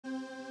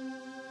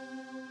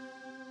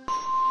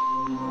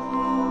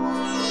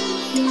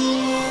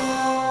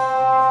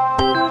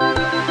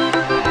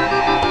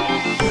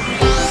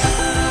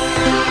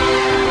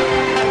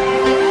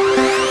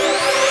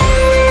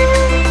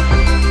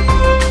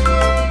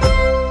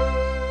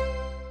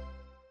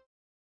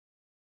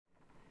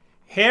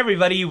Hey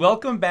everybody,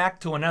 welcome back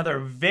to another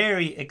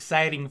very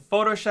exciting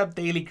Photoshop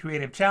Daily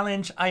Creative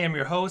Challenge. I am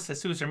your host,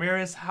 Jesus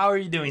Ramirez. How are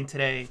you doing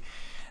today?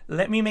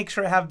 Let me make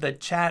sure I have the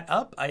chat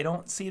up. I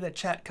don't see the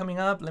chat coming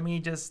up. Let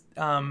me just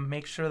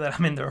make sure that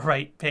I'm in the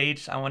right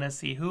page. I want to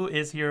see who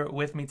is here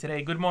with me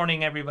today. Good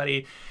morning,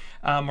 everybody,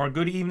 or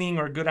good evening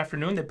or good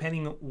afternoon,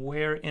 depending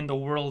where in the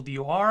world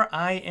you are.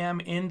 I am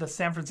in the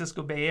San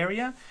Francisco Bay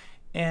Area,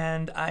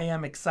 and I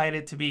am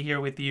excited to be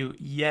here with you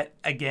yet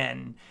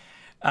again.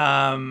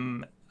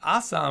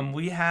 Awesome.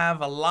 We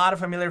have a lot of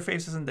familiar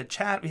faces in the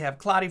chat. We have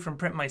Claudia from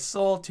Print My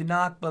Soul,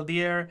 Tunak,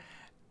 Baldir,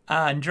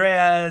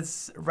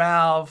 Andreas,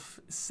 Ralph,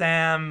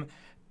 Sam,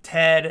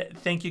 Ted.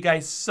 Thank you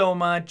guys so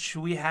much.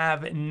 We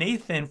have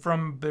Nathan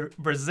from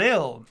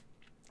Brazil.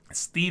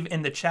 Steve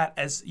in the chat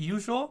as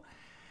usual.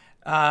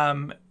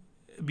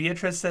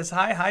 Beatrice says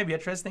hi. Hi,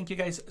 Beatrice. Thank you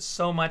guys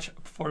so much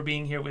for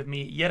being here with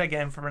me yet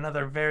again for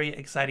another very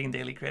exciting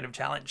daily creative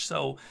challenge.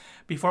 So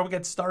before we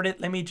get started,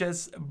 let me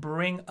just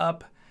bring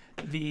up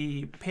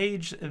the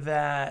page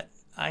that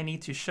I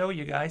need to show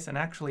you guys. And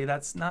actually,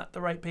 that's not the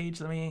right page.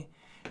 Let me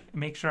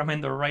make sure I'm in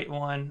the right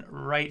one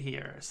right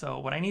here. So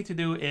what I need to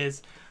do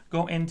is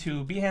go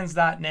into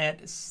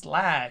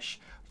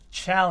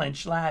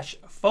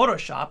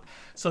behance.net/challenge/Photoshop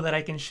so that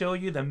I can show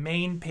you the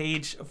main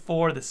page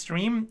for the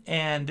stream.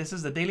 And this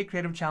is the Daily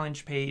Creative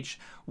Challenge page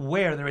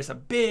where there is a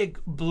big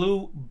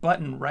blue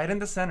button right in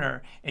the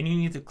center, and you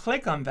need to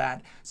click on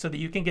that so that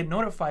you can get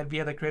notified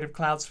via the Creative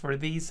Clouds for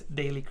these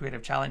daily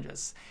creative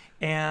challenges.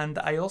 And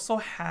I also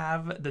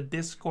have the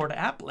Discord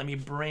app. Let me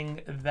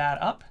bring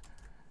that up.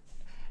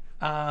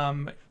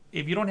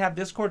 If you don't have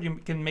Discord,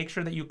 you can make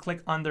sure that you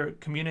click under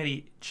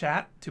community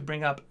chat to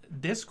bring up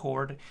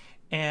Discord.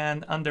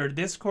 And under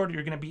Discord,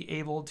 you're going to be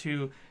able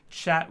to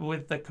chat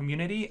with the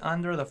community.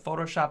 Under the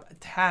Photoshop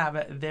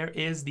tab, there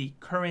is the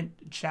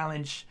current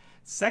challenge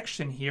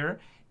section here.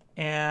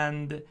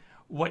 And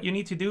what you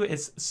need to do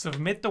is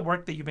submit the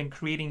work that you've been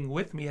creating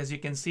with me. As you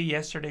can see,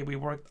 yesterday we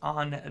worked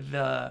on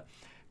the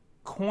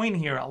coin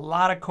here, a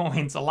lot of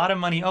coins, a lot of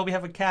money. Oh, we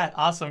have a cat.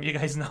 Awesome. You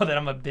guys know that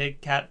I'm a big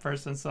cat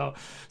person, so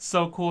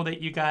cool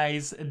that you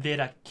guys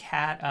did a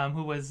cat.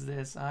 Who was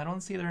this? I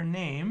don't see their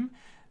name.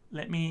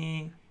 Let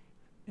me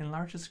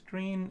enlarge the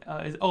screen.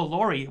 Oh,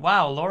 Lori.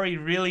 Wow, Lori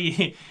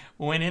really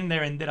went in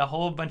there and did a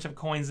whole bunch of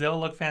coins. They'll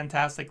look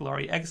fantastic,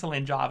 Lori.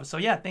 Excellent job. So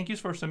yeah, thank you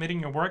for submitting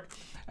your work.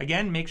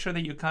 Again, make sure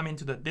that you come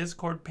into the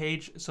Discord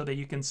page so that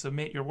you can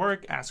submit your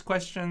work, ask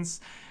questions.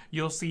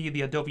 You'll see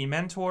the Adobe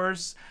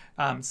mentors.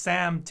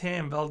 Sam,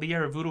 Tim,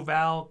 Valdir, Voodoo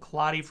Val,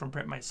 Claudia from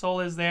Print My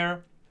Soul is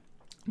there.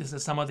 This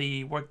is some of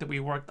the work that we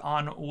worked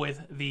on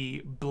with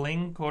the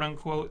bling, quote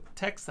unquote,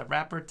 text, the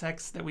wrapper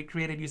text that we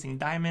created using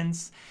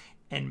diamonds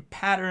and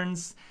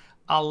patterns.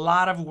 A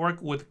lot of work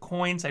with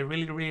coins. I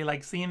really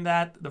like seeing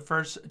that. The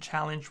first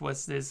challenge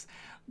was this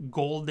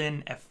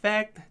golden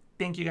effect.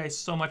 Thank you guys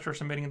so much for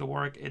submitting the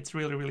work. It's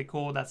really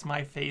cool. That's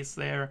my face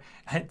there.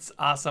 It's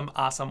awesome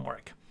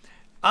work.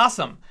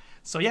 Awesome.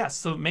 So yeah,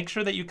 so make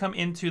sure that you come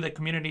into the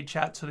community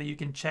chat so that you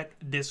can check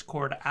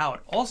Discord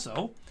out.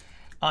 Also,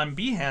 on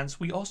Behance,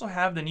 we also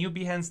have the new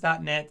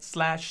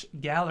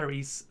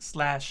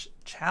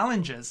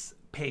behance.net/galleries/challenges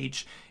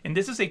page, and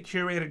this is a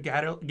curated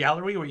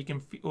gallery where you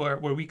can where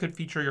we could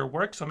feature your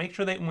work. So make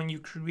sure that when you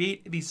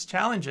create these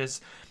challenges,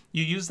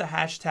 you use the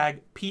hashtag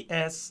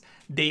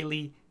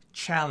 #PSDailyChallenge.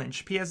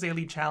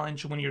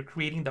 PSDailyChallenge when you're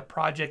creating the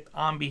project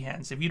on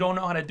Behance. If you don't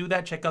know how to do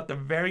that, check out the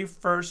very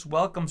first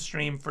welcome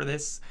stream for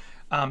this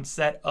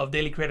set of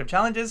daily creative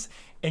challenges,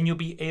 and you'll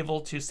be able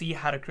to see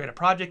how to create a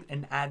project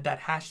and add that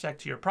hashtag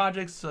to your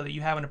project so that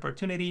you have an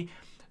opportunity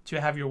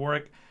to have your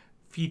work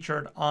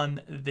featured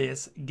on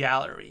this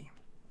gallery.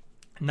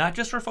 Not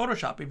just for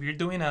Photoshop. If you're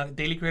doing a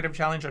daily creative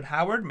challenge at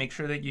Howard, make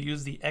sure that you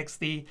use the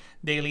XD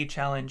Daily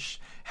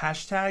Challenge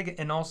hashtag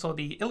and also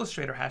the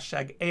Illustrator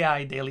hashtag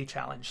AI Daily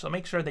Challenge. So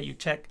make sure that you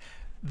check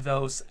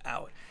those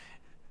out.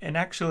 And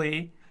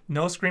actually,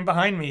 no screen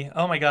behind me.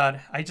 Oh my God,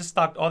 I just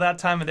talked all that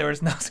time and there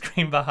was no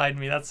screen behind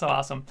me. That's so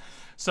awesome.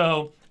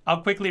 So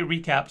I'll quickly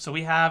recap. So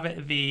we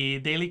have the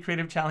Daily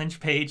Creative Challenge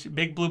page,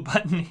 big blue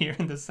button here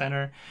in the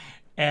center,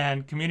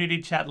 and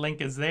community chat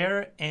link is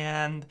there.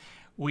 And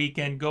we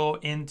can go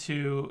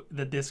into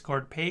the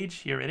Discord page.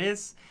 Here it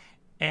is.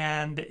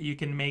 And you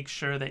can make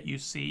sure that you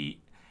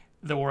see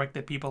the work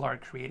that people are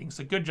creating.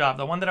 So good job.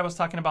 The one that I was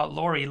talking about,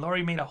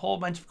 Lori made a whole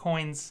bunch of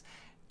coins.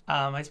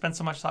 I spent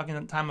so much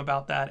time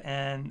about that,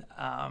 and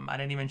I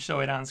didn't even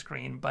show it on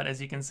screen. But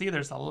as you can see,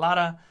 there's a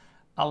lot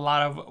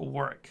of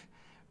work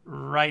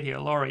right here.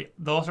 Lori,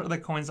 those are the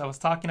coins I was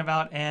talking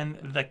about, and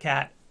the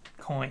cat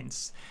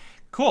coins.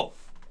 Cool.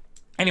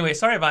 Anyway,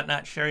 sorry about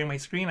not sharing my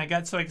screen. I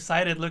got so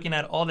excited looking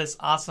at all this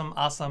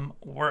awesome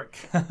work.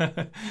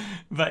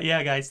 But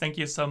yeah, guys, thank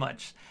you so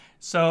much.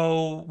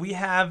 So we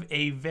have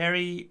a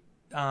very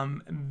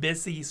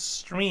busy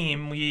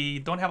stream. We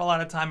don't have a lot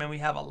of time, and we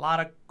have a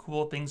lot of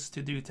cool things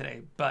to do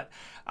today, but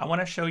I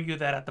want to show you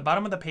that at the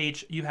bottom of the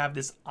page you have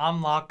this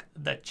unlock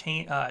the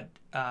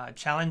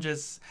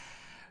challenges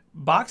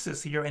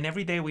boxes here, and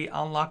every day we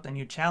unlocked a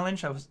new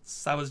challenge. I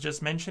was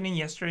just mentioning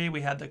yesterday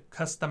we had the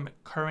custom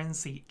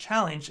currency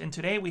challenge, and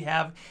today we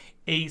have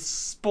a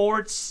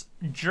sports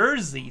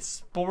jersey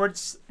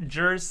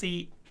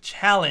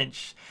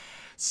challenge.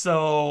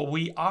 So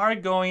we are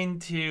going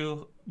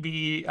to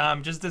be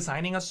just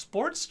designing a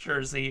sports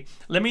jersey.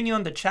 Let me know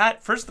in the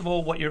chat, first of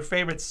all, what your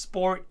favorite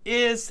sport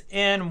is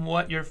and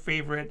what your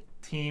favorite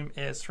team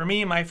is. For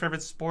me, my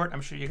favorite sport,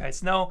 I'm sure you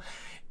guys know,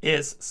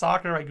 is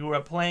soccer. I grew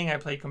up playing. I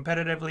played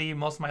competitively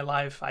most of my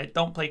life. I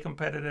don't play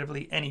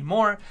competitively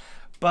anymore,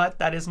 but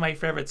that is my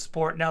favorite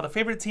sport. Now, the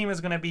favorite team is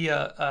going to be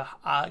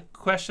a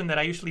question that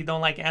I usually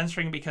don't like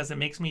answering because it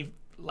makes me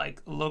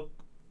like look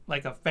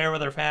like a fair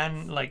weather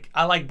fan. Like,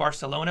 I like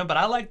Barcelona, but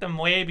I liked them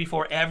way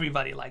before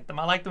everybody liked them.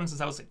 I liked them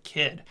since I was a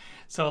kid.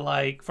 So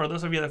like, for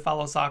those of you that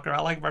follow soccer, I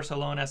like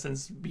Barcelona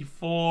since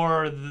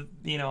before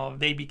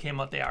they became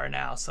what they are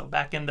now. So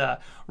back in the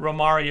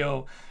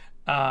Romario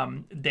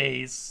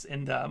days,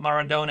 in the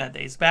Maradona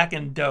days, back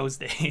in those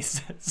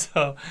days.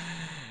 So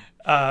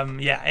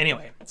yeah,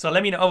 anyway, so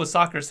let me know. Oh,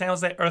 soccer, San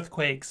Jose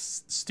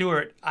Earthquakes,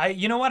 Stuart.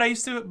 You know what? I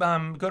used to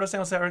go to San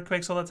Jose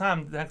Earthquakes all the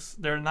time.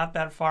 They're not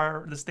that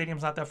far. The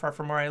stadium's not that far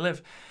from where I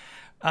live.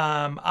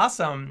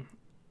 Awesome.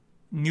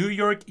 New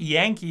York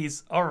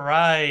Yankees. All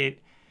right.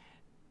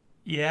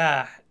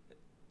 Yeah.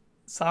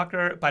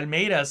 Soccer,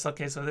 Palmeiras.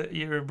 Okay, so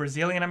you're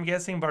Brazilian, I'm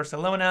guessing.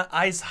 Barcelona.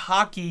 Ice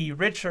hockey,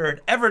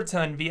 Richard.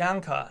 Everton,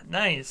 Bianca.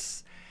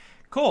 Nice.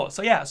 Cool.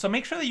 So yeah, so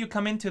make sure that you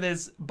come into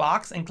this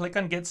box and click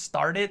on Get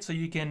Started so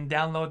you can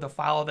download the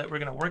file that we're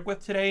going to work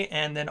with today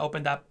and then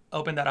open that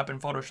up in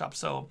Photoshop.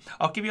 So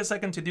I'll give you a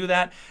second to do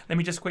that. Let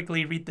me just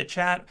quickly read the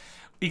chat.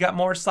 We got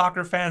more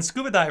soccer fans,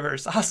 scuba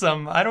divers.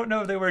 Awesome. I don't know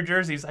if they wear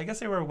jerseys. I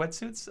guess they wear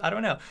wetsuits. I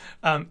don't know.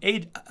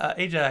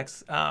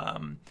 Ajax,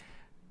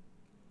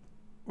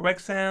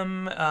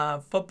 Wrexham,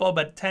 football,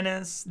 but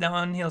tennis,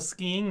 downhill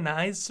skiing.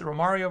 Nice.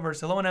 Romario,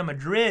 Barcelona,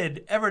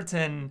 Madrid,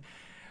 Everton,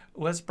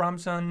 West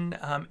Brompton,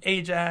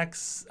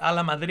 Ajax,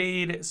 Ala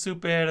Madrid,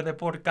 Super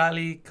Deport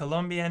Cali,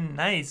 Colombian,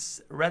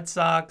 nice. Red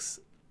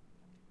Sox,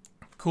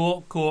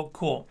 cool.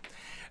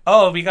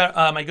 Oh, we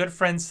got my good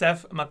friend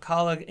Seth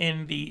McCullough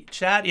in the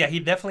chat. Yeah, he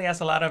definitely has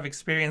a lot of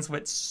experience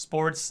with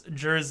sports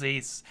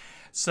jerseys.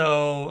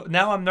 So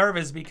now I'm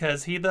nervous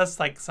because he does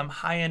like some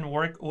high-end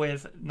work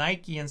with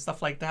Nike and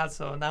stuff like that.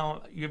 So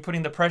now you're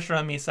putting the pressure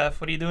on me, Seth.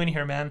 What are you doing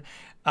here, man?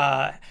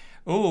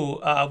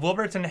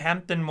 Wolverton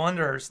Hampton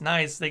Wanderers.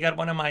 Nice. They got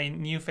one of my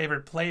new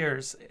favorite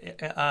players,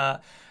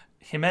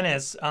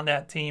 Jimenez, on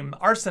that team.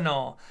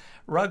 Arsenal.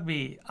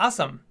 Rugby.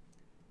 Awesome.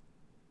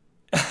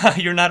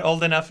 You're not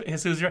old enough,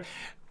 Jesus.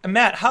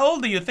 Matt, how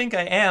old do you think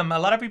I am? A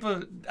lot of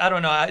people, I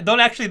don't know. Don't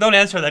answer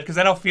that because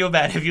I don't feel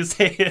bad if you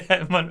say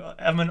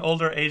I'm an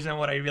older age than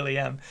what I really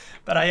am.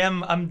 But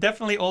I'm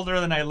definitely older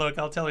than I look.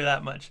 I'll tell you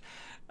that much.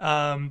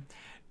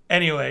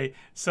 Anyway,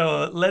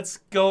 so let's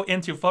go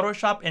into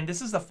Photoshop, and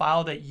this is the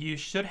file that you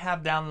should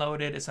have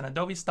downloaded. It's an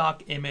Adobe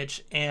stock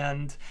image,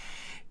 and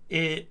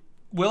it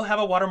will have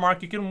a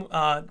watermark. You can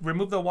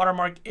remove the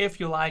watermark if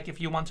you like, if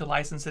you want to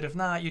license it. If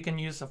not, you can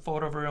use a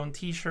photo of your own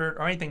t-shirt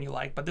or anything you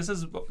like. But this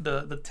is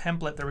the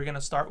template that we're going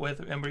to start with,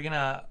 and we're going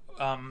to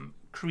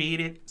create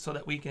it so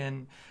that we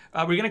can,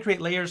 we're going to create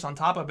layers on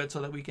top of it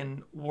so that we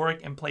can work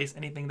and place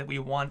anything that we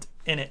want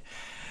in it.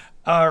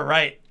 All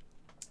right.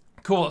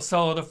 Cool.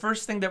 So the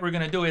first thing that we're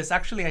going to do is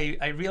actually,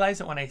 I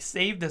realized that when I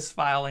saved this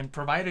file and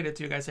provided it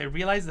to you guys, I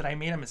realized that I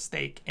made a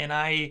mistake, and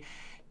I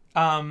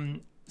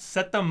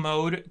set the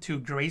mode to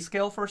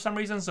grayscale for some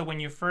reason. So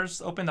when you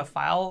first open the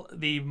file,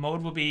 the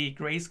mode will be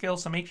grayscale.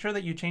 So make sure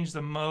that you change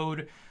the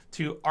mode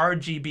to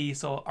RGB.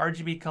 So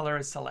RGB color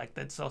is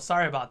selected. So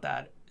sorry about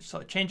that.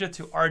 So change it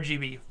to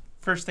RGB.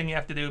 First thing you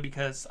have to do,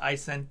 because I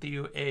sent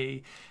you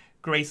a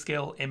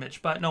grayscale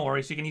image, but no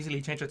worries. You can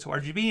easily change it to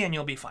RGB and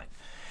you'll be fine.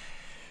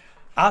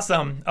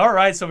 Awesome. All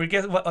right, so we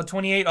get what,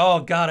 28. Oh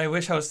God, I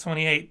wish I was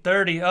 28.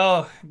 30.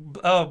 Oh,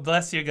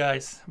 bless you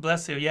guys.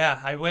 Bless you. Yeah,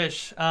 I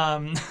wish.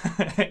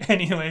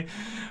 Anyway,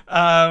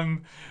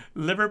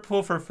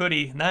 Liverpool for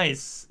footy.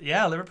 Nice.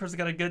 Yeah, Liverpool's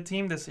got a good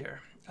team this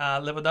year.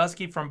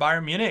 Lewandowski from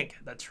Bayern Munich.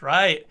 That's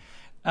right.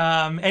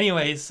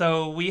 Anyway,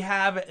 so we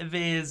have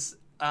this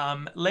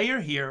layer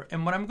here,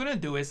 and what I'm going to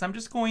do is I'm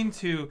just going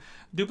to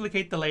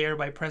duplicate the layer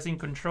by pressing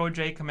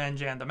Ctrl-J,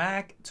 Command-J on the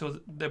Mac so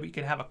that we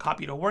can have a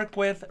copy to work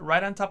with.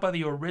 Right on top of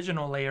the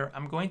original layer,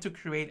 I'm going to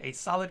create a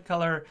solid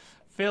color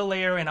fill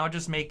layer, and I'll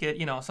just make it,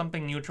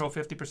 something neutral,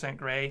 50%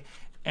 gray,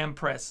 and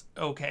press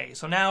OK.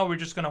 So now we're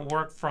just going to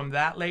work from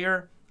that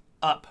layer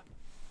up.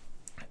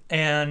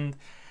 And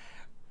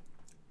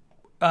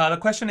the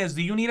question is,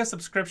 do you need a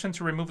subscription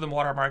to remove the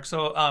watermark?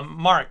 So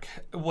Mark,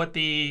 what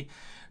the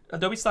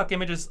Adobe stock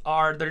images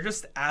they're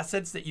just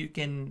assets that you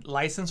can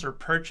license or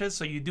purchase.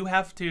 So you do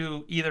have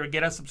to either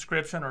get a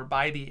subscription or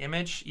buy the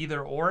image,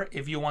 either or,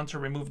 if you want to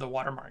remove the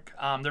watermark.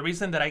 The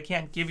reason that I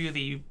can't give you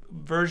the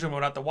version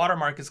without the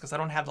watermark is because I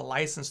don't have the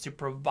license to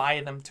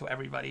provide them to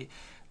everybody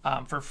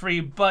for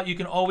free. But you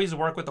can always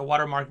work with the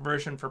watermark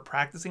version for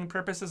practicing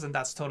purposes, and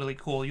that's totally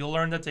cool. You'll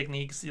learn the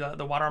techniques.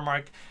 The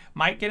watermark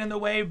might get in the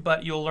way,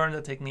 but you'll learn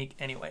the technique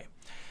anyway.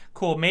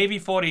 Cool, maybe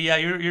 40. Yeah,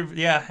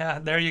 yeah.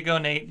 There you go,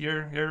 Nate.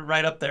 You're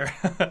right up there.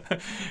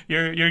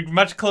 you're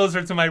much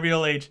closer to my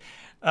real age.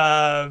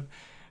 Yeah.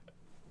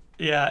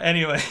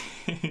 Anyway,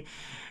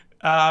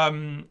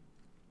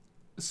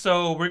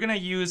 so we're gonna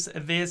use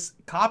this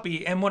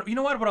copy, and what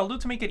I'll do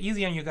to make it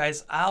easy on you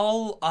guys,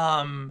 I'll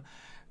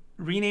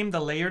rename the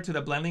layer to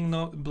the blending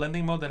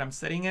mode that I'm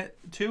setting it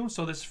to.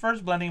 So this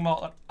first blending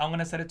mode, I'm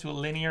gonna set it to a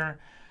linear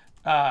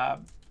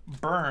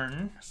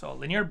burn. So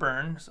linear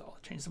burn. So I'll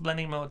change the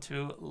blending mode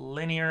to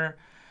linear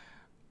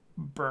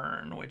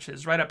burn, which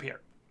is right up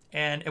here,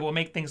 and it will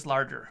make things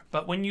larger.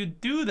 But when you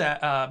do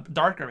that,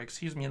 darker,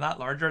 excuse me, not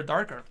larger,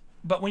 darker.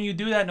 But when you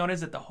do that,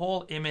 notice that the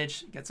whole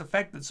image gets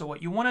affected. So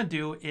what you want to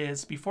do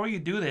is, before you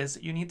do this,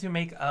 you need to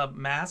make a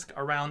mask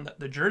around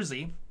the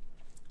jersey.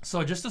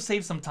 So just to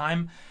save some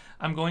time,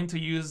 I'm going to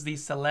use the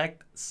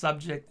select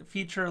subject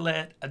feature,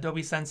 let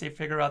Adobe Sensei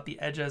figure out the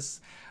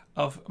edges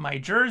of my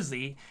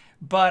jersey.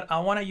 But I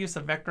want to use a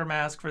vector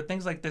mask. For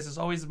things like this, it's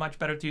always much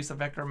better to use a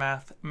vector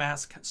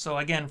mask. So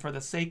again, for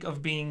the sake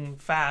of being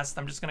fast,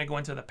 I'm just going to go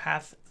into the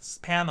paths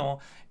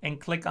panel and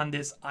click on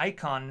this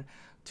icon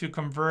to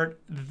convert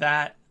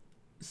that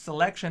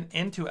selection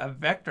into a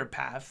vector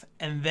path.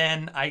 And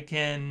then I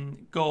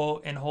can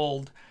go and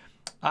hold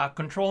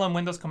Control and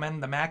Windows Command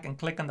on the Mac and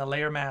click on the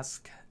layer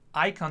mask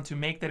icon to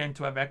make it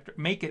into a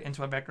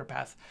vector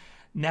path.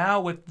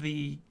 Now with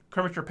the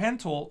curvature pen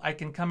tool, I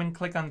can come and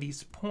click on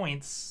these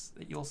points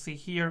that you'll see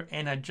here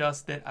and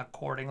adjust it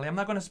accordingly. I'm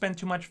not going to spend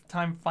too much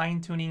time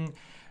fine-tuning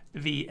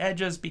the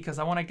edges because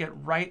I want to get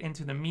right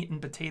into the meat and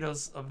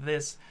potatoes of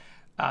this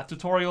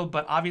tutorial.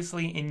 But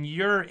obviously in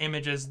your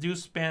images, do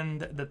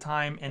spend the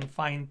time and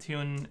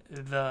fine-tune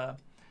the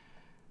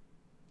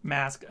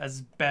mask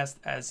as best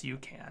as you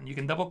can. You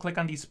can double click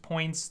on these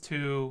points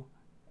to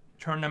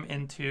turn them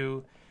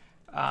into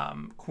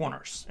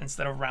corners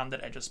instead of rounded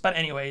edges. But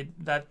anyway,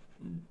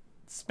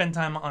 spend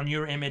time on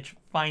your image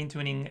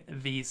fine-tuning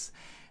these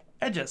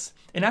edges.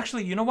 And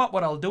actually, you know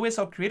what I'll do is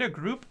I'll create a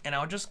group, and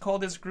I'll just call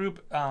this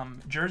group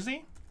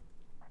jersey,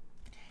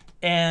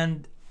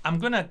 and I'm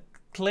gonna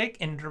click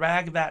and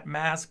drag that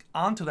mask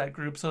onto that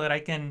group so that I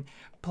can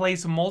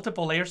place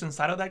multiple layers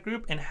inside of that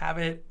group and have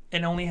it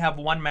and only have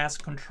one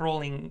mask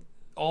controlling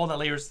all the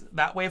layers.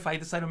 That way, if I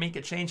decide to make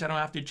a change, I don't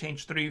have to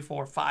change 3,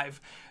 4,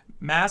 5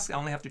 masks. I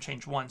only have to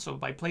change 1. So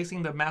by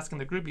placing the mask in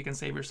the group, you can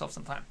save yourself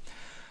some time.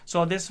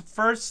 So this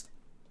first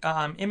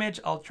image,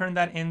 I'll turn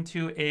that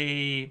into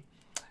a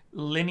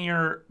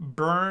linear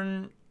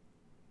burn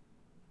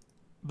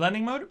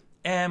blending mode.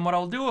 And what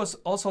I'll do is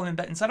also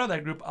inside of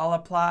that group, I'll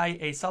apply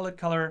a solid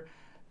color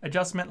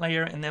adjustment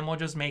layer, and then we'll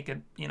just make it,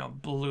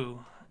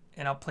 blue,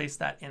 and I'll place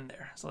that in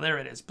there. So there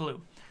it is,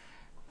 blue.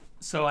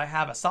 So I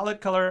have a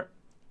solid color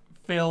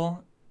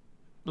fill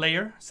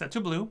layer set to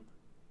blue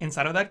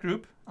inside of that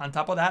group. On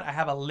top of that, I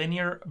have a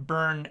linear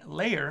burn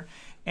layer,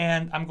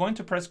 and I'm going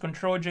to press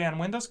Control J on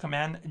Windows,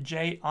 Command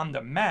J on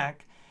the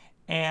Mac,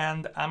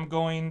 and I'm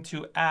going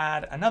to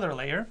add another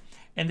layer,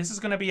 and this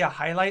is going to be a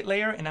highlight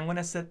layer, and I'm going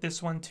to set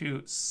this one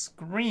to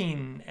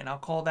screen, and I'll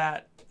call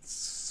that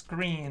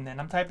screen,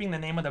 and I'm typing the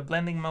name of the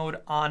blending mode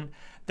on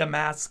the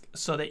mask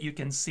so that you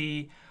can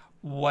see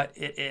what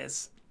it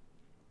is.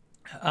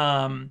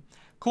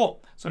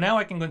 Cool. So now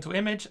I can go into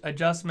Image,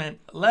 Adjustment,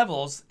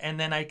 Levels, and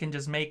then I can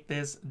just make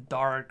this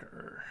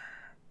darker.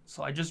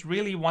 So I just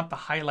really want the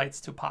highlights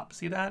to pop.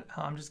 See that?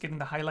 I'm just getting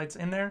the highlights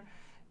in there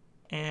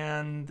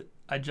and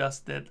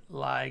adjust it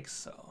like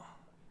so.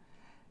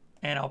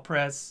 And I'll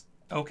press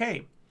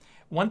OK.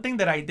 One thing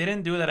that I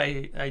didn't do that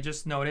I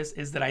just noticed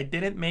is that I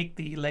didn't make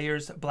the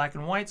layers black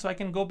and white. So I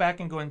can go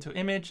back and go into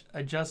Image,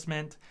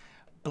 Adjustment,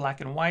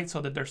 Black and White, so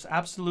that there's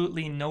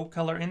absolutely no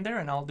color in there.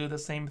 And I'll do the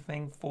same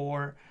thing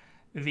for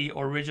the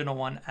original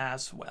one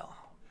as well.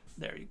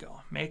 There you go.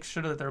 Make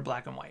sure that they're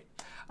black and white.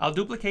 I'll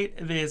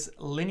duplicate this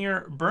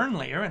linear burn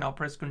layer, and I'll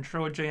press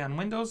Control J on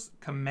Windows,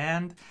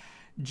 Command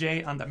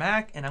J on the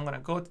Mac, and I'm going to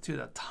go to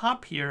the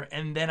top here,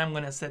 and then I'm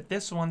going to set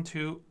this one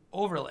to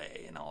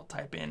overlay, and I'll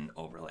type in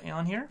overlay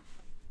on here.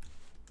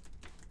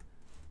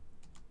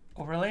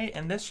 Overlay,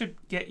 and this should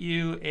get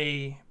you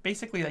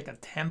basically like a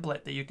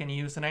template that you can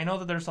use. And I know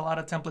that there's a lot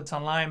of templates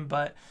online,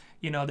 but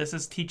this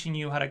is teaching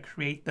you how to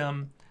create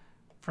them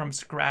from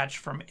scratch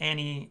from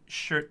any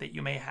shirt that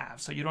you may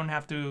have. So you don't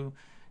have to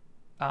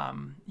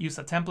use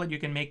a template. You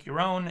can make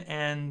your own,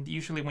 and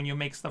usually when you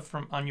make stuff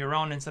on your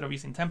own instead of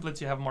using templates,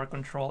 you have more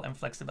control and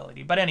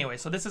flexibility. But anyway,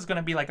 so this is going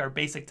to be like our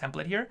basic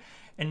template here.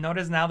 And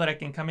notice now that I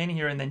can come in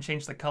here and then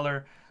change the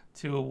color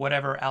to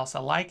whatever else I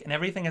like, and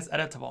everything is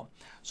editable.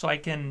 So I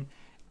can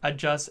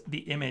adjust the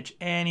image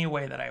any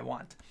way that I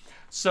want.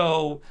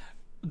 So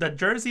the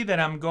jersey that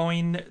I'm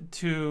going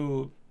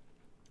to,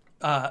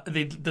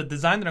 the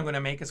design that I'm going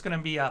to make is going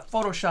to be a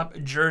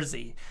Photoshop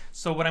jersey.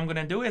 So what I'm going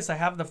to do is I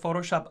have the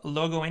Photoshop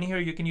logo in here.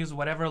 You can use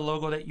whatever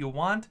logo that you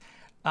want.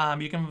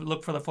 You can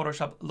look for the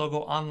Photoshop logo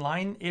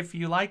online if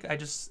you like. I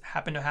just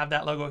happen to have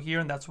that logo here,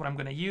 and that's what I'm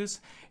going to use.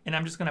 And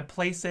I'm just going to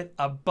place it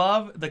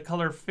above the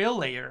color fill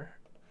layer,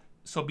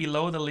 so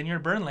below the linear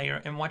burn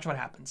layer, and watch what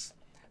happens.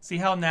 See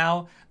how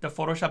now the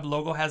Photoshop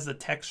logo has the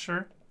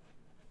texture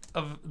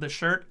of the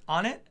shirt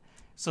on it?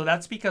 So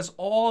that's because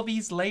all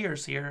these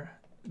layers here,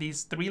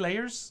 these 3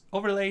 layers,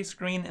 overlay,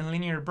 screen, and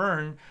linear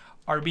burn,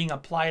 are being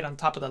applied on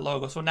top of the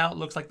logo. So now it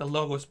looks like the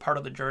logo is part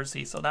of the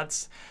jersey. So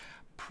that's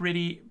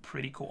pretty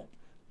cool.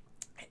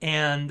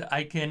 And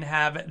I can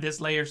have this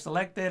layer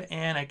selected,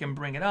 and I can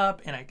bring it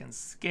up, and I can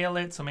scale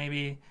it. So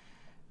maybe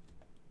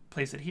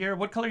place it here.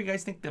 What color do you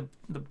guys think the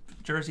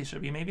jersey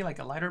should be? Maybe like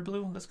a lighter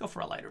blue? Let's go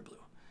for a lighter blue.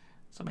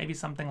 So maybe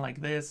something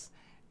like this.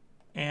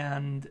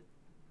 And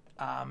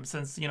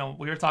since, you know,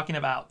 we were talking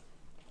about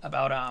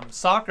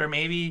soccer,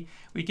 maybe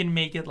we can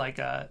make it like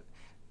a,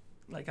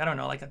 I don't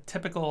know, like a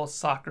typical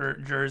soccer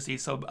jersey.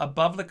 So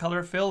above the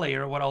color fill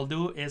layer, what I'll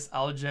do is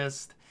I'll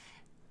just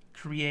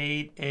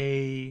create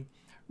a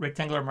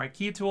rectangular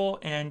marquee tool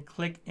and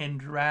click and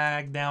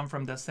drag down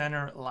from the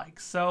center like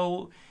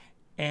so.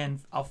 And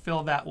I'll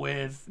fill that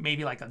with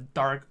maybe like a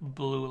dark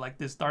blue, like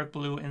this dark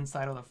blue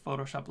inside of the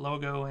Photoshop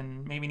logo,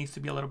 and maybe needs to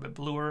be a little bit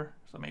bluer.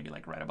 So maybe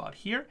like right about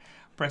here.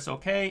 Press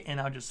OK,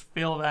 and I'll just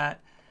fill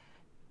that.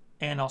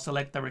 And I'll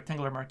select the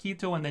rectangular marquee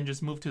tool and then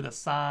just move to the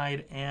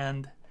side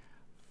and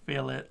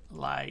fill it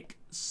like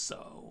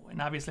so.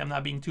 And obviously I'm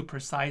not being too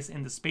precise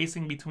in the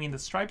spacing between the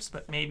stripes,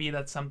 but maybe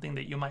that's something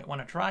that you might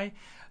want to try.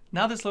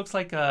 Now this looks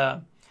like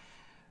a,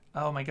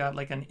 oh my God,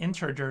 like an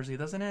Inter jersey,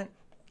 doesn't it?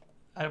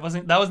 That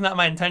was not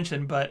my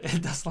intention, but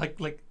it does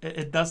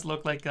it does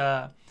look like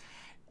a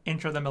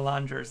Inter de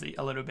Milan jersey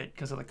a little bit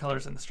because of the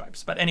colors and the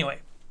stripes. But anyway,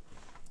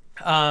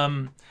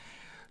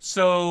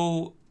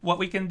 so what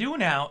we can do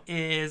now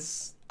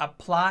is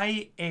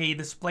apply a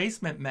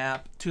displacement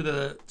map to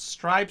the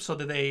stripes so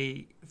that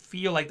they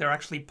feel like they're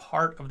actually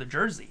part of the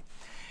jersey.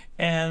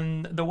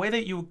 And the way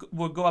that you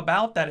would go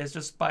about that is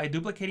just by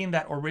duplicating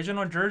that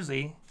original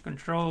jersey.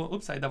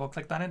 Oops, I double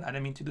clicked on it. I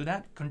didn't mean to do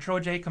that.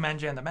 Control J, Command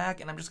J on the Mac,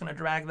 and I'm just going to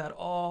drag that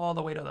all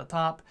the way to the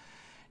top.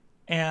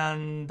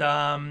 And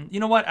you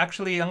know what?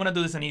 Actually, I'm going to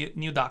do this in a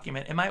new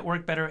document. It might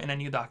work better in a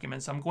new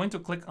document. So I'm going to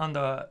click on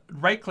the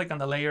right-click on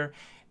the layer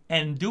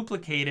and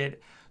duplicate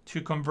it to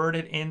convert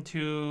it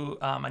into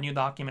a new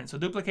document. So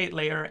duplicate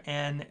layer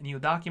and new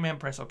document,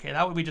 press OK.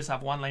 That way we just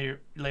have one layer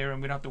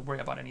and we don't have to worry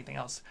about anything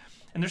else.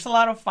 And there's a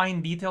lot of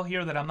fine detail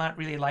here that I'm not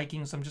really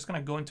liking. So I'm just going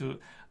to go into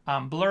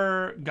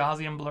blur,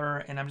 Gaussian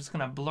blur, and I'm just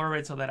going to blur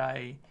it so that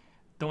I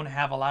don't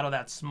have a lot of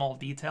that small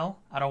detail.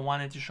 I don't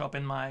want it to show up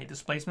in my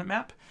displacement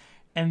map.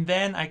 And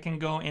then I can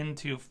go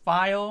into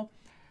File,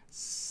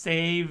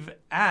 Save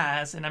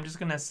As, and I'm just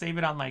going to save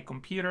it on my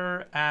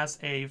computer as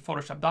a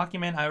Photoshop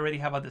document. I already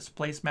have a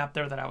displace map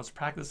there that I was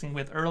practicing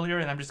with earlier,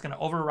 and I'm just going to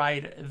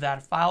override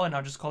that file, and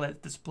I'll just call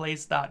it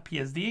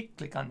displace.psd.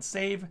 Click on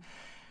Save.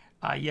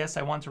 Yes,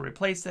 I want to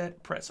replace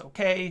it. Press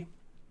OK.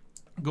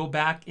 Go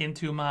back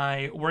into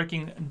my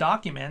working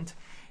document,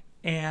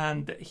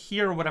 and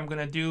here what I'm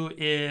going to do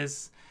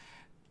is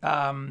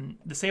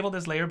disable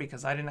this layer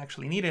because I didn't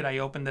actually need it. I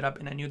opened it up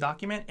in a new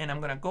document, and I'm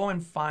going to go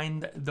and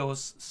find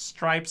those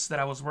stripes that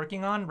I was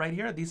working on right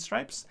here, these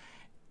stripes.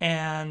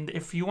 And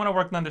if you want to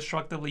work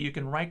non-destructively, you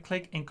can right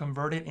click and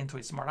convert it into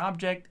a smart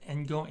object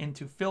and go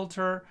into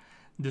Filter,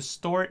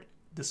 Distort,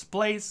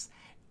 Displace.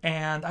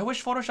 And I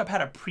wish Photoshop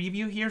had a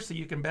preview here so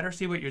you can better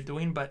see what you're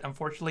doing, but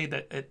unfortunately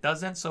that it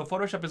doesn't. So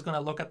Photoshop is going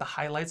to look at the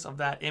highlights of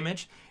that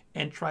image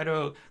and try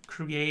to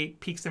create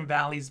peaks and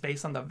valleys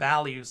based on the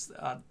values.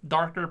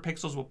 Darker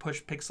pixels will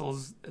push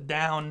pixels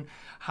down,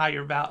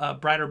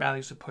 brighter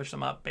values will push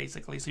them up,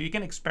 basically. So you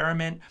can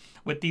experiment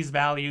with these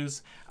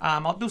values.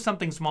 I'll do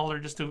something smaller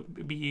just to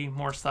be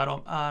more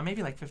subtle.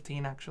 Maybe like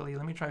 15 actually.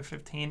 Let me try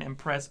 15 and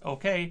press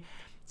OK.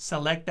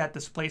 Select that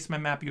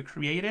displacement map you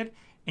created,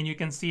 and you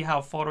can see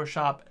how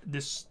Photoshop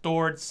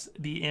distorts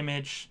the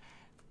image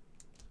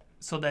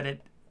so that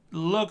it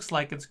looks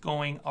like it's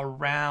going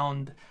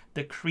around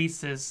the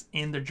creases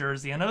in the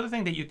jersey. Another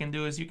thing that you can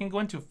do is you can go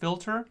into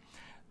Filter,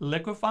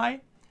 Liquify,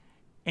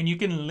 and you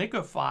can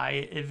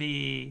liquefy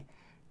the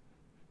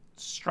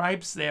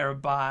stripes there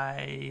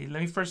by,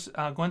 let me first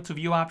go into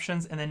View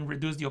Options and then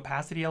reduce the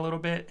opacity a little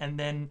bit. And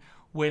then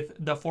with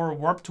the Forward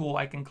Warp tool,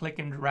 I can click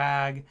and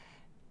drag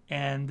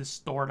and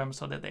distort them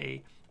so that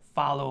they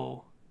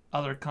follow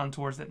other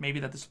contours that maybe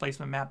the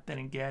displacement map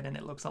didn't get, and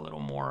it looks a little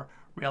more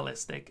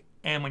realistic.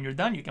 And when you're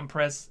done, you can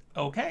press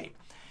OK.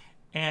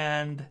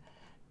 And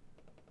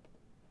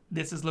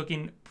this is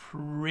looking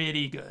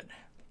pretty good.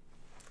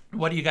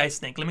 What do you guys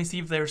think? Let me see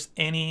if there's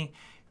any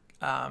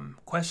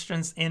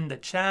questions in the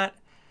chat.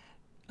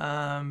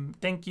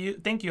 Thank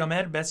you,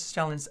 Ahmed. Best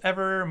challenge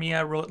ever.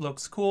 Mia wrote,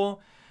 looks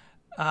cool.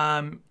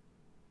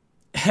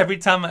 Every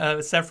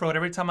time Seth wrote,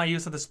 every time I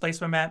use a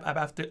displacement map,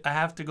 I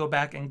have to go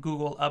back and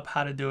Google up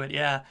how to do it.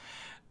 Yeah.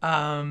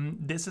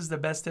 This is the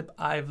best tip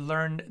I've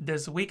learned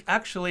this week.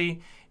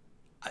 Actually,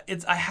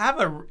 it's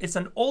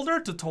an older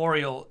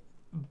tutorial,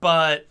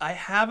 but I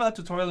have a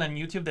tutorial on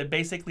YouTube that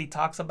basically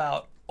talks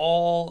about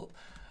all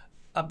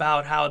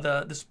about how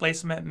the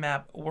displacement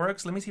map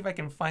works. Let me see if I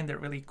can find it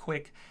really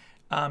quick,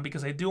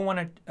 because I do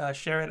want to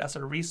share it as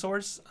a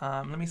resource.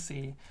 Let me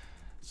see.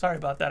 Sorry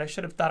about that. I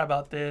should have thought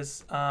about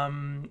this.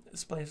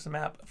 Displacement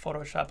map,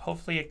 Photoshop.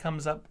 Hopefully it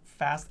comes up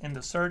fast in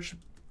the search.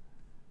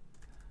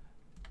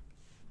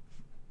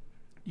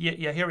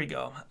 Yeah, here we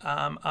go.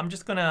 I'm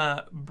just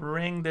gonna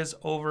bring this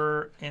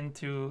over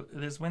into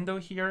this window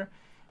here,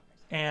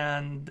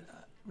 and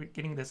we're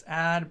getting this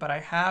ad, but I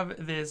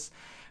have this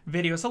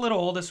video. It's a little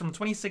old. It's from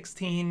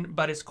 2016,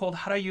 but it's called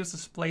How to Use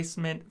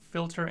Displacement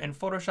Filter in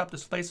Photoshop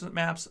Displacement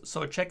Maps.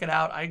 So check it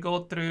out. I go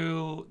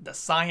through the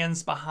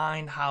science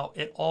behind how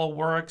it all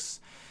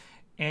works,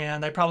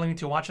 and I probably need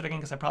to watch it again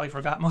because I probably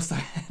forgot most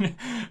of it.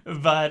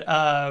 But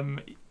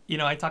you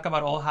know, I talk a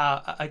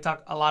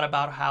lot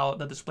about how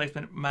the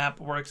displacement map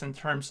works in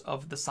terms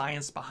of the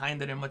science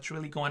behind it and what's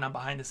really going on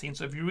behind the scenes.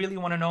 So if you really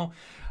want to know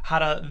how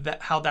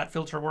that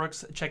filter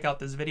works, check out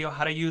this video,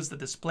 how to use the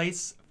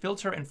Displace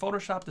Filter in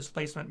Photoshop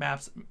Displacement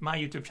Maps, my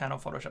YouTube channel,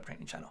 Photoshop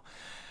Training Channel.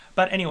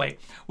 But anyway,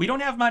 we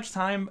don't have much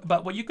time,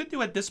 but what you could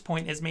do at this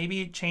point is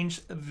maybe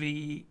change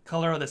the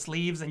color of the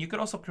sleeves, and you could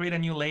also create a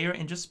new layer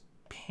and just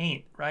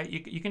paint, right?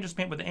 You can just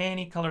paint with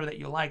any color that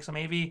you like. So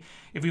maybe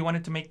if we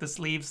wanted to make the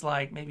sleeves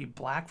like maybe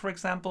black, for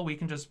example, we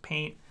can just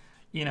paint,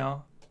 you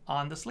know,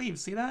 on the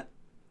sleeves. See that?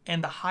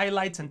 And the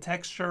highlights and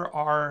texture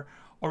are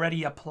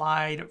already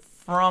applied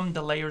from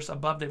the layers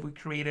above that we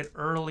created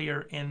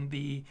earlier in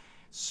the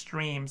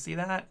stream. See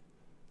that?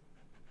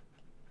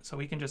 So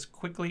we can just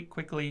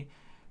quickly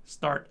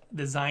start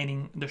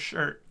designing the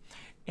shirt.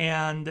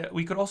 And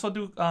we could also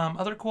do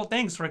other cool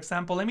things. For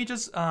example, let me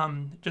just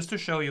to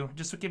show you,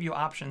 just to give you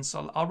options.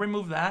 So I'll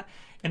remove that.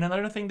 And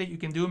another thing that you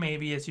can do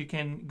maybe is you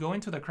can go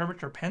into the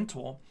curvature pen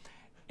tool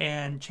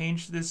and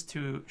change this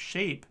to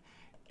shape.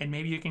 And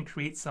maybe you can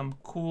create some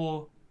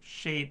cool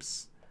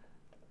shapes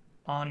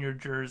on your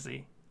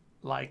jersey,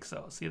 like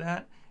so. See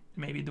that?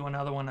 Maybe do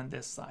another one on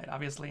this side.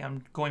 Obviously,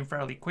 I'm going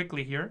fairly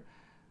quickly here,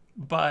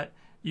 but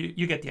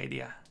you get the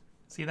idea.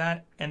 See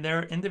that? And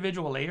they're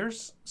individual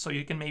layers, so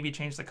you can maybe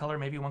change the color.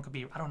 Maybe one could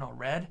be, I don't know,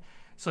 red.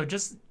 So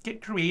just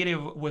get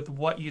creative with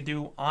what you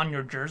do on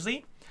your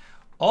jersey.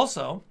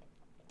 Also,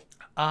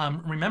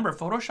 remember,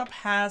 Photoshop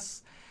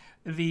has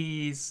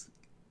these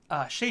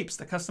shapes,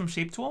 the custom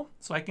shape tool.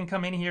 So I can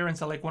come in here and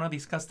select one of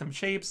these custom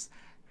shapes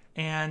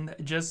and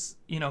just,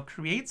 you know,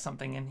 create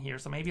something in here.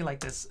 So maybe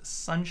like this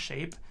sun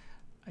shape.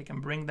 I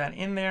can bring that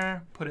in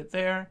there, put it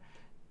there.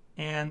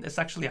 And it's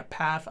actually a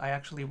path. I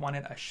actually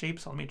wanted a shape,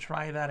 so let me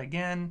try that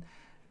again.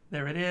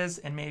 There it is,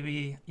 and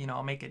maybe, you know,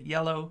 I'll make it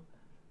yellow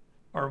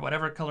or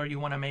whatever color you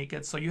want to make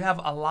it. So you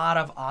have a lot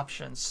of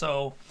options.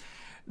 So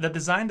the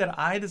design that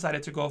I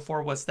decided to go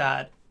for was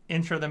that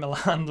Inter the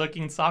Milan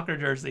looking soccer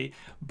jersey,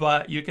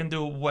 but you can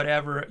do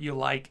whatever you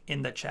like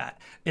in the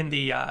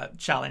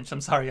challenge.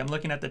 I'm sorry, I'm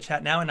looking at the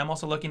chat now, and I'm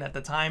also looking at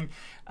the time.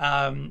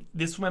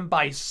 This went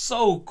by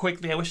so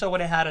quickly. I wish I would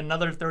have had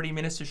another 30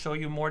 minutes to show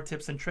you more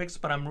tips and tricks,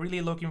 but I'm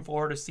really looking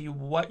forward to see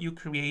what you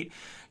create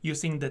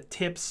using the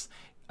tips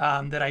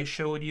that I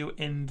showed you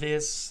in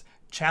this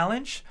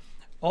challenge.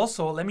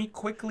 Also, let me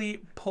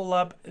quickly pull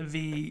up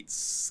the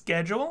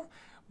schedule.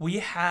 We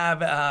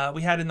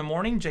had in the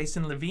morning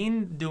Jason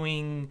Levine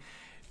doing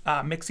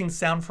mixing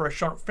sound for a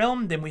short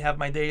film. Then we have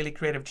my daily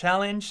creative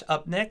challenge.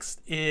 Up next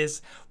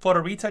is photo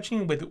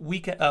retouching with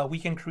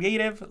Weekend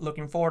Creative.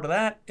 Looking forward to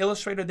that.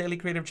 Illustrator daily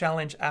creative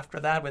challenge after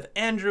that with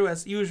Andrew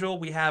as usual.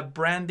 We have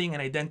branding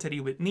and identity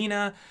with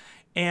Nina.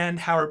 And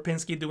Howard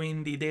Pinsky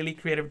doing the daily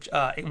creative,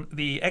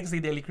 the XD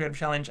Daily Creative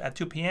Challenge at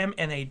 2 p.m.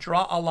 and a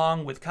draw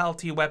along with Kyle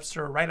T.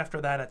 Webster right after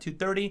that at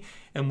 2:30.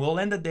 And we'll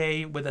end the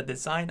day with a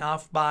design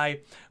off by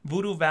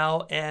Voodoo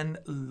Val and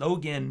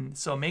Logan.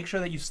 So make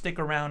sure that you stick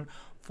around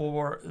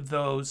for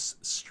those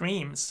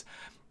streams.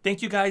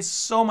 Thank you guys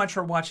so much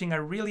for watching. I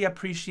really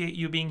appreciate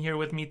you being here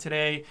with me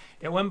today.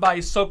 It went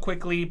by so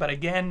quickly, but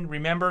again,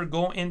 remember,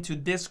 go into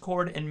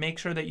Discord and make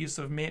sure that you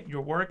submit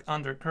your work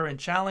under current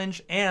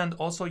challenge, and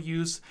also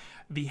use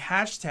the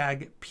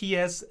hashtag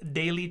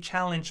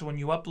 #PSDailyChallenge when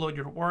you upload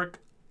your work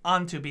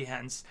onto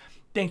Behance.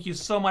 Thank you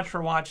so much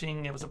for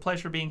watching. It was a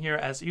pleasure being here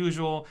as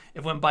usual.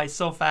 It went by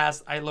so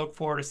fast. I look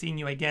forward to seeing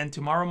you again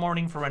tomorrow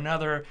morning for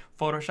another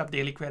Photoshop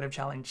Daily Creative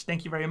Challenge.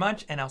 Thank you very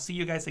much, and I'll see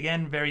you guys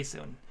again very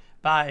soon.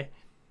 Bye.